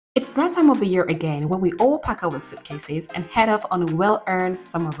It's that time of the year again when we all pack our suitcases and head off on a well-earned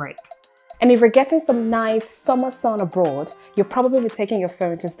summer break. And if you're getting some nice summer sun abroad, you'll probably be taking your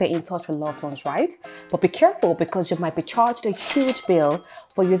phone to stay in touch with loved ones, right? But be careful because you might be charged a huge bill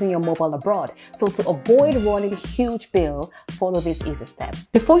for using your mobile abroad. So to avoid running a huge bill, follow these easy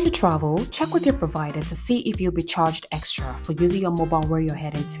steps. Before you travel, check with your provider to see if you'll be charged extra for using your mobile where you're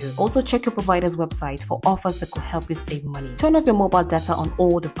heading to. Also check your provider's website for offers that could help you save money. Turn off your mobile data on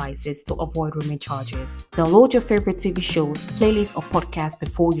all devices to avoid roaming charges. Download your favorite TV shows, playlists or podcasts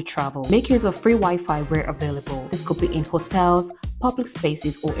before you travel. Make use of free Wi-Fi where available. This could be in hotels, public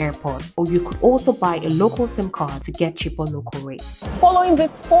spaces or airports. Or you could also buy a local SIM card to get cheaper local rates. Following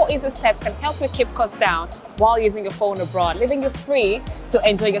these 4 easy steps can help you keep costs down while using your phone abroad, leaving you free to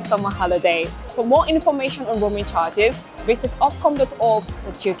enjoy your summer holiday. For more information on roaming charges, visit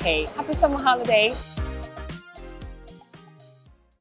ofcom.org.uk. Happy summer holiday!